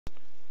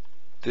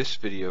This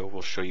video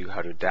will show you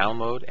how to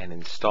download and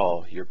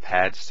install your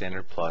PADS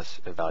Standard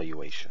Plus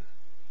evaluation.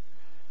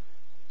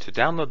 To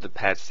download the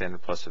PADS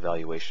Standard Plus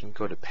evaluation,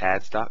 go to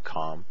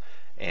pads.com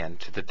and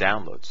to the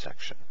Download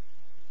section.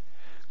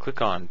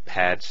 Click on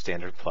PADS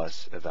Standard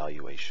Plus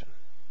evaluation.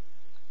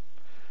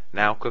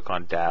 Now click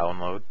on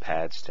Download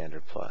PADS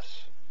Standard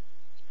Plus.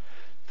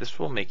 This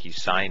will make you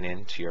sign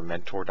in to your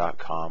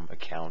Mentor.com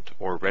account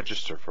or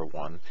register for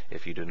one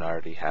if you do not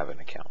already have an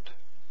account.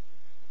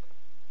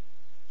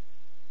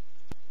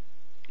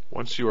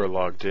 Once you are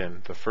logged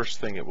in, the first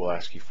thing it will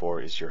ask you for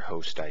is your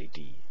host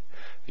ID.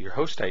 Your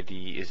host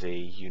ID is a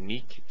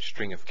unique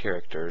string of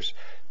characters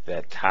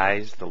that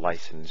ties the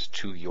license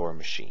to your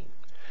machine.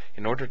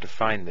 In order to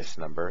find this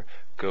number,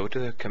 go to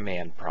the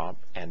command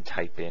prompt and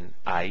type in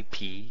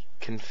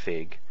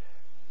ipconfig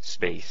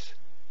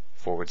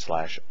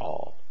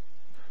 /all.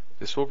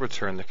 This will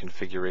return the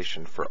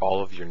configuration for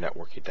all of your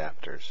network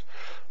adapters.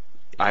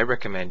 I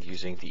recommend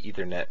using the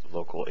Ethernet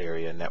local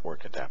area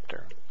network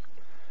adapter.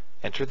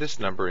 Enter this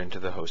number into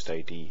the host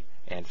ID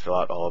and fill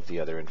out all of the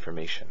other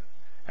information.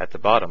 At the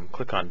bottom,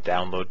 click on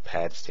Download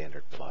PADS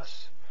Standard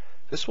Plus.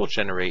 This will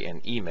generate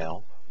an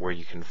email where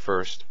you can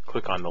first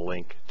click on the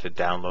link to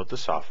download the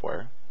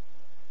software,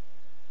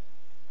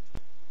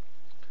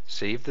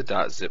 save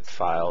the .zip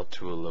file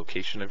to a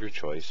location of your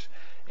choice,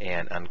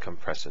 and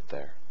uncompress it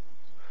there.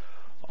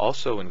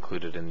 Also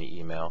included in the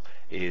email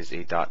is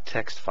a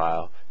 .txt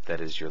file that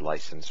is your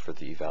license for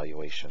the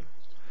evaluation.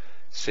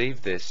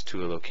 Save this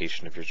to a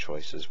location of your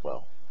choice as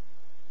well.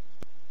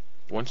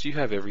 Once you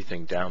have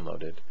everything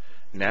downloaded,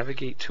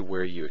 navigate to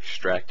where you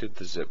extracted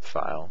the zip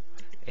file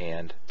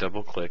and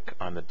double-click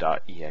on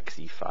the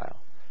 .exe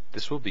file.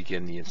 This will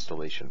begin the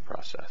installation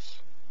process.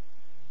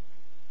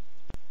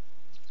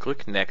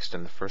 Click Next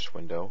in the first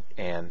window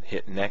and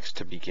hit Next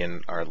to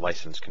begin our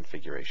license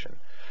configuration.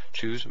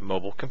 Choose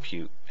Mobile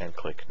Compute and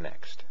click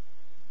Next.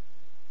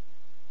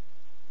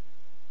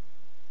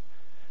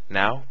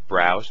 Now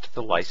browse to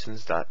the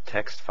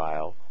license.txt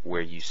file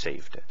where you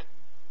saved it.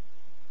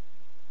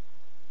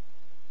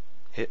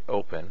 Hit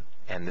Open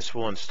and this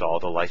will install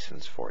the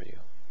license for you.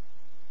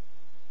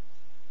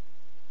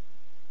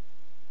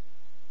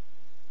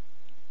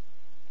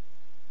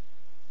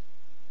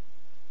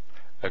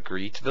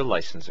 Agree to the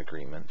license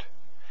agreement,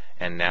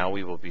 and now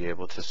we will be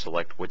able to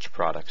select which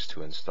products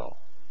to install.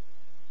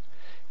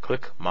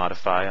 Click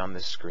Modify on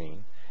this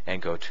screen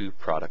and go to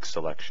Product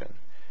Selection.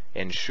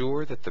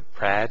 Ensure that the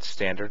PADS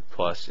Standard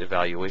Plus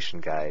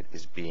evaluation guide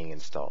is being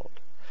installed.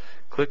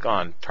 Click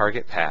on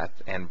Target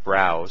Path and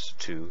browse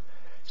to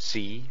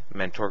C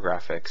Mentor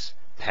Graphics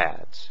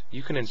PADS.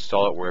 You can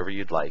install it wherever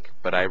you'd like,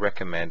 but I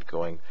recommend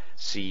going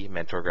C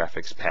Mentor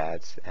Graphics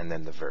PADS and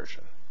then the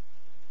version.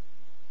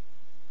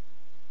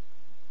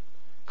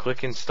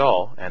 Click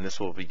Install and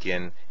this will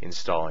begin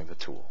installing the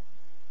tool.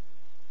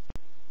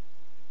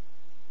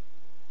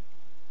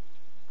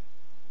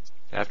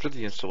 After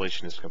the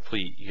installation is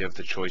complete, you have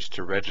the choice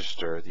to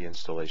register the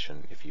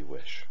installation if you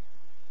wish.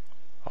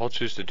 I'll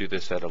choose to do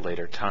this at a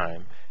later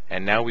time,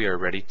 and now we are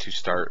ready to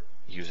start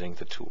using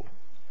the tool.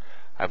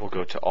 I will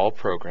go to All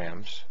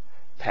Programs,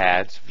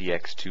 PADS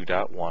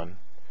VX2.1,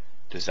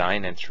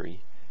 Design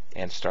Entry,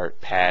 and start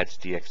PADS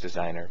DX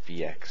Designer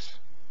VX.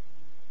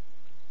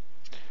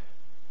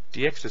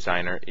 DX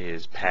Designer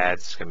is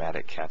PADS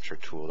schematic capture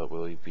tool that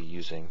we'll be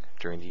using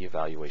during the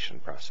evaluation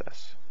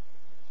process.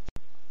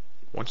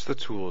 Once the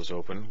tool is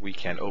open, we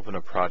can open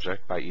a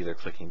project by either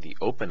clicking the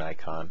Open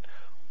icon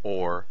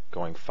or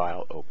going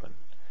File Open.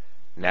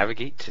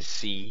 Navigate to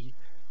C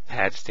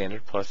PADS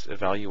Standard Plus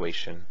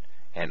Evaluation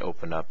and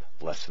open up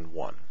Lesson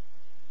 1.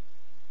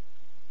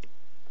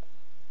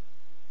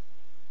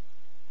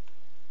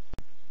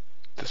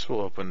 This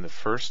will open the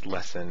first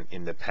lesson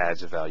in the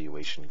PADS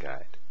Evaluation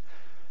Guide.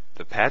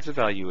 The PADS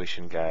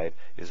Evaluation Guide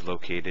is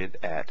located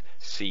at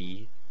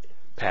C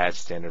PADS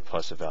Standard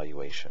Plus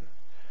Evaluation.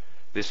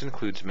 This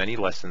includes many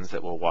lessons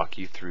that will walk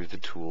you through the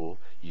tool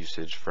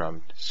usage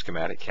from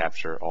schematic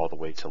capture all the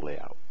way to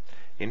layout.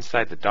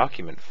 Inside the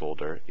document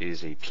folder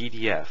is a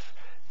PDF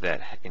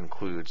that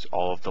includes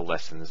all of the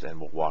lessons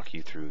and will walk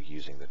you through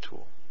using the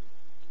tool.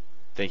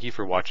 Thank you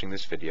for watching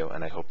this video,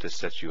 and I hope this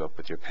sets you up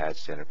with your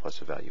PADS Standard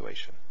Plus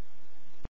evaluation.